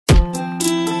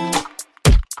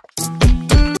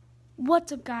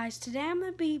What's up, guys? Today I'm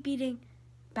going to be beating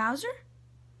Bowser,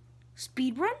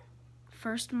 speedrun,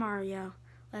 first Mario.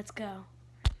 Let's go.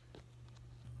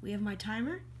 We have my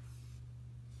timer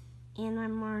and my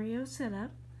Mario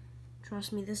setup.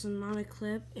 Trust me, this is not a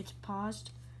clip. It's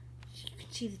paused. You can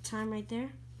see the time right there.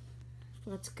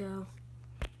 Let's go.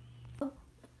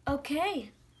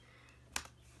 Okay.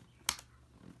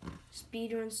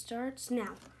 Speedrun starts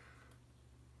now.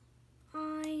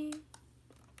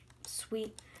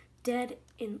 Sweet. Dead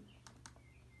in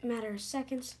a matter of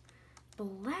seconds.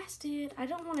 Blasted. I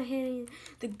don't want to hit any.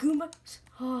 The Goombas.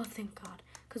 Oh, thank God.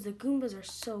 Because the Goombas are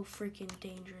so freaking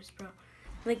dangerous, bro.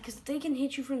 Like, because they can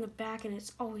hit you from the back and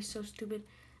it's always so stupid.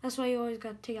 That's why you always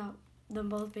got to take out them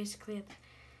both basically at the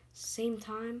same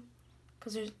time.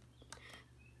 Because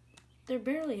they're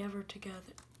barely ever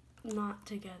together. Not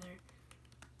together.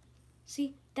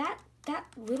 See, that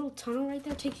little tunnel right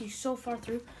there takes you so far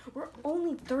through. We're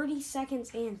only 30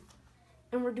 seconds in,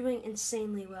 and we're doing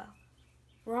insanely well.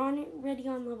 We're already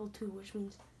on level 2, which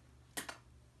means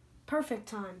perfect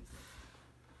time.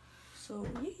 So,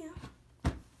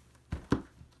 yeah.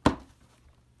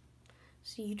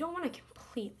 See, you don't want to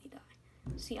completely die.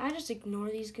 See, I just ignore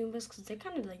these Goombas because they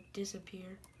kind of like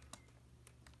disappear.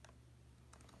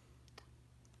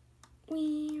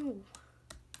 Whew.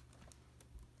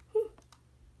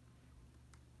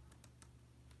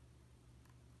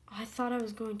 I thought I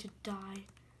was going to die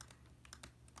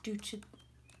due to...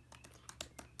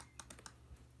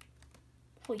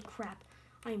 Holy crap,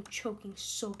 I am choking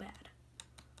so bad.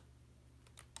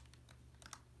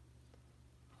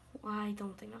 I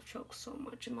don't think I've choked so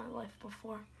much in my life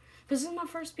before. This is my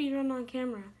first speedrun on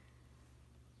camera.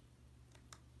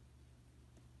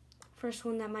 First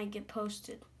one that might get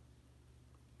posted.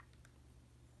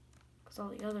 Because all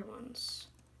the other ones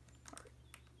are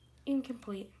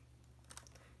incomplete.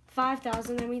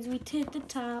 5,000, that means we hit the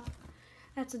top.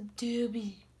 That's a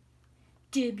dibby.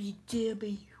 Dibby,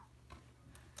 dibby.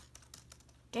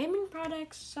 Gaming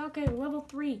products. Okay, level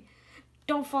 3.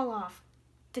 Don't fall off.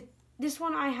 This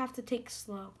one I have to take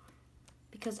slow.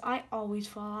 Because I always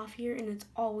fall off here and it's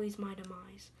always my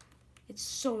demise. It's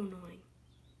so annoying.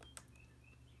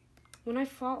 When I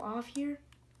fall off here,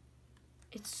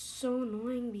 it's so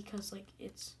annoying because like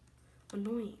it's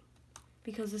annoying.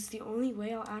 Because it's the only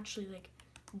way I'll actually like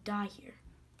die here.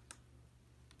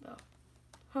 Oh.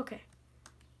 Okay.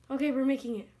 Okay, we're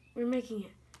making it. We're making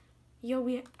it. Yo,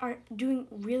 we are doing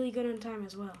really good on time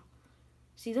as well.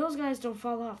 See, those guys don't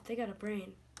fall off. They got a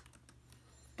brain.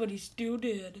 But he still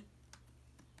did.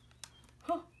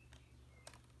 Huh.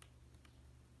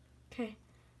 Okay.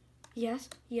 Yes,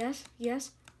 yes,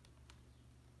 yes.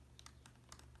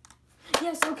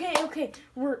 Yes, okay, okay.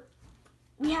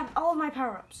 We have all of my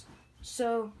power-ups.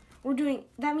 So we're doing,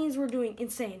 that means we're doing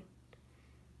insane.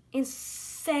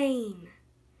 Insane.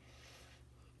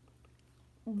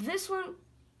 This one,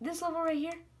 this level right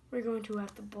here, we're going to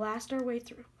have to blast our way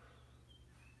through.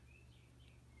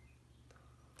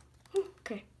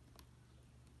 Okay.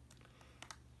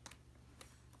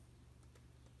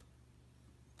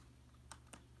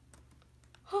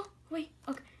 Oh, wait,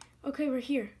 okay. Okay, we're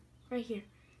here, right here.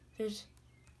 There's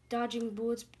dodging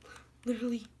bullets,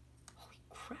 literally.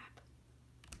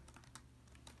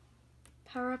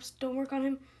 Power-ups don't work on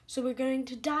him, so we're going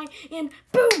to die, and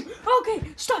boom! Okay,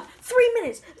 stop! 3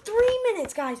 minutes! 3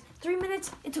 minutes, guys! 3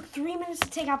 minutes. It took 3 minutes to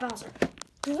take out Bowser.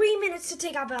 3 minutes to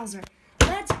take out Bowser.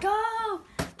 Let's go!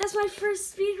 That's my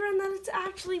first speedrun that it's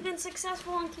actually been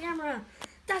successful on camera.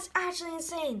 That's actually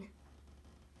insane.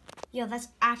 Yo, that's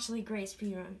actually great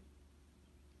speedrun.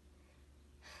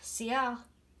 See y'all.